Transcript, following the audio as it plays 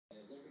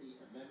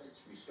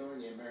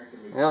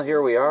Well,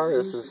 here we are.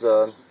 This is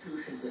a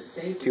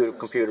cute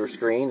computer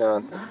screen,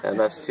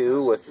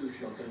 Ms2 with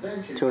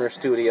Tuner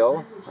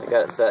Studio. I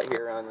got it set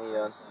here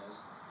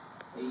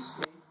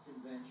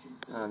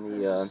on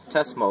the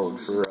test mode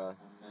for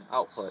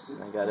output.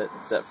 I got it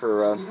set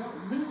for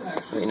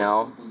right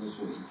now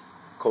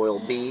coil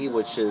B,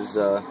 which is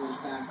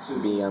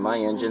be on my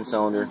engine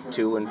cylinder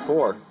 2 and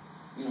 4.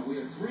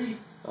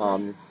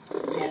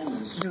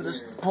 Do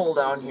this pull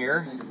down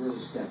here.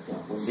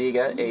 See, you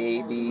got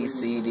A, B,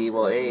 C, D.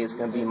 Well, A is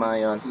going to be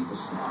my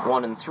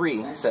 1 and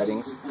 3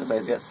 settings, because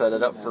I got set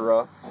it up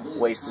for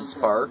wasted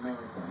spark,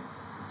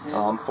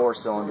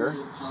 4-cylinder.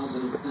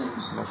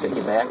 I'll take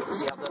it back.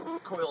 See how the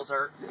coils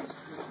are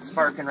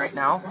sparking right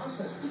now.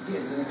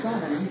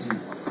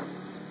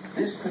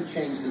 This could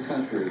change the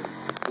country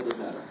for the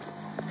better.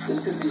 This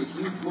could be a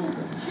huge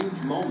movement, a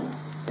huge moment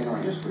in our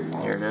history.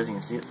 Here it is. You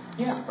can see it's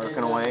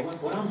sparking away.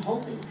 What I'm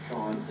hoping,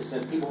 Sean, is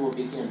that people will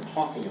begin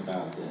talking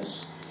about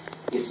this.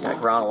 Got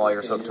ground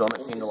wires hooked to them.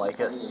 It seemed to like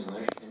it.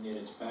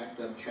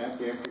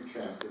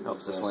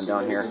 Oops, this one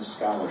down here.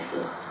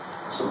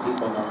 So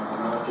people are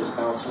not just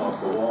bouncing off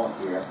the wall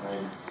here.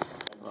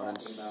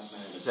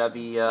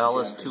 Chevy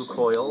LS2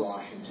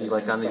 coils,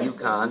 like on the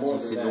Yukons. You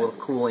see the little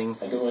cooling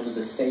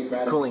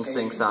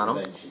sinks on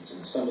them.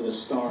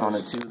 On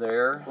the 2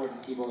 there,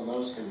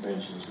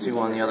 2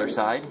 on the other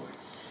side.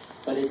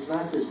 But it's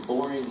not this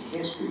boring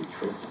history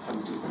trip.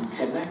 I'm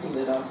connecting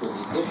it up with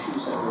the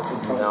issues that we're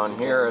confronting. Down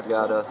here I've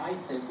got a I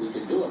think we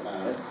could do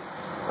about it.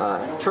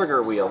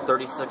 Trigger wheel,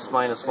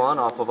 36-1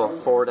 off of a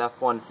Ford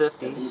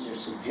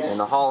F-150, and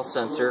the hall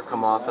sensor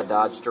come off a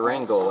Dodge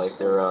Durango. Like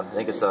they're, I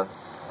think it's a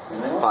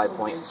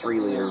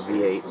 5.3 liter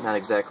V8. Not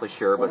exactly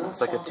sure, but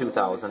it's like a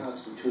 2000,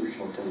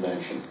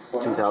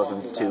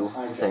 2002,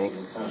 I think.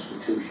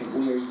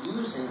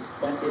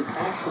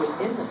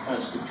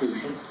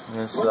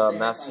 This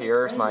mess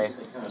here is my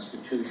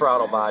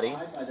throttle body.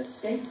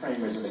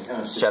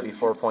 Chevy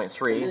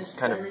 4.3. It's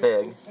kind of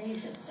big.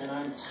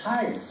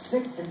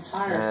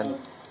 And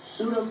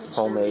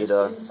homemade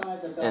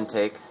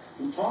intake.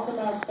 We talk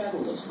about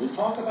federalism. We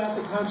talk about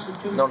the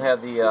Constitution. Don't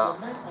have the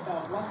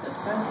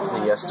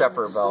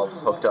stepper valve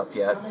hooked up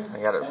yet. I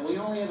got it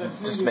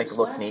just to make it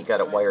look neat.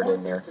 Got it wired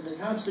in there.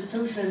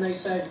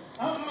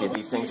 See if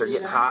these things are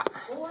getting hot.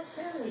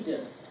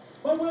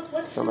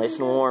 So nice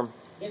and warm.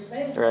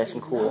 They're nice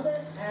and cool.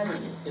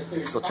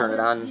 We'll turn it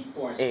on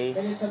A.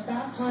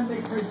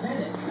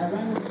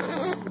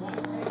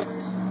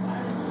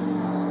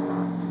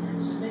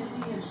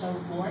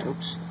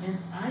 Oops. And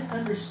I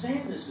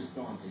understand this is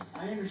daunting.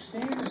 I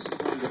understand this is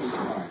going to be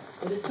hard.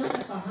 But it took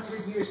us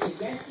 100 years to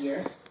get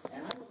here.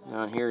 And I would like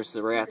Down here's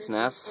the rat's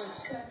nest.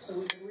 so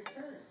we can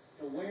return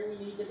to where we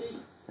need to be.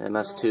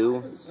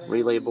 Ms2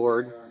 relay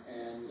board.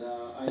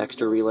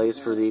 Extra relays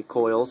for the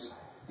coils.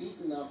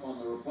 Beaten up on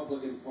the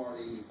Republican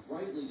Party,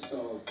 rightly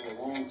so, for a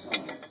long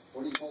time.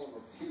 What do you call them?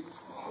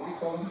 What do you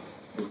call them?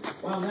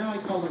 Well, now I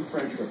call them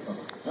French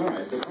Republicans. All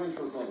right, the French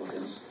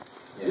Republicans.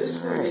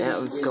 Alright, that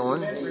one's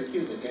going.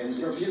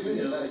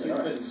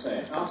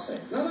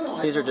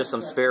 These are just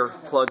some spare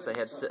plugs I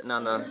had sitting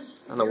on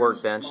the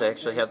workbench. I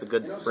actually have the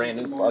good brand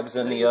new plugs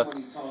in the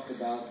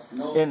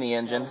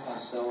engine.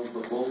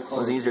 It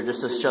was easier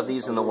just to shove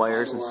these in the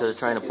wires instead of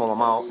trying to pull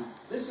them out.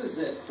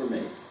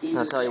 And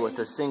I'll tell you, with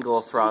the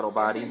single throttle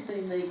body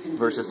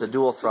versus the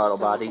dual throttle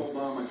body,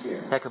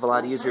 heck of a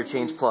lot easier to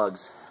change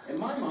plugs. In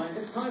my mind,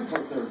 it's time for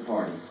a third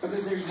party,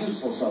 because they're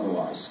useless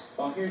otherwise.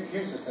 Well,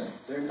 here's the thing.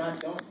 They're not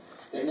going.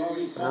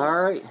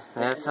 Alright,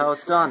 that's how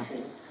it's done.